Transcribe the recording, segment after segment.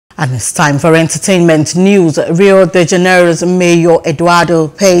And it's time for entertainment news. Rio de Janeiro's Mayor Eduardo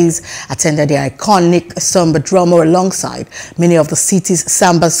Paes attended the iconic Sambodromo alongside many of the city's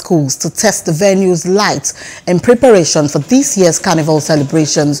Samba schools to test the venue's lights in preparation for this year's Carnival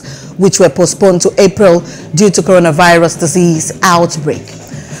celebrations, which were postponed to April due to coronavirus disease outbreak.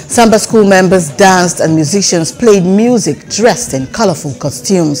 Samba school members danced and musicians played music dressed in colorful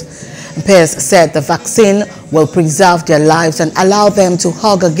costumes. Paes said the vaccine will preserve their lives and allow them to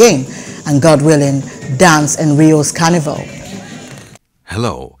hug again and, God willing, dance in Rio's Carnival.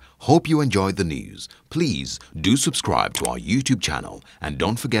 Hello, hope you enjoyed the news. Please do subscribe to our YouTube channel and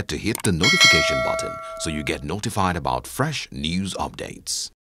don't forget to hit the notification button so you get notified about fresh news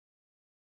updates.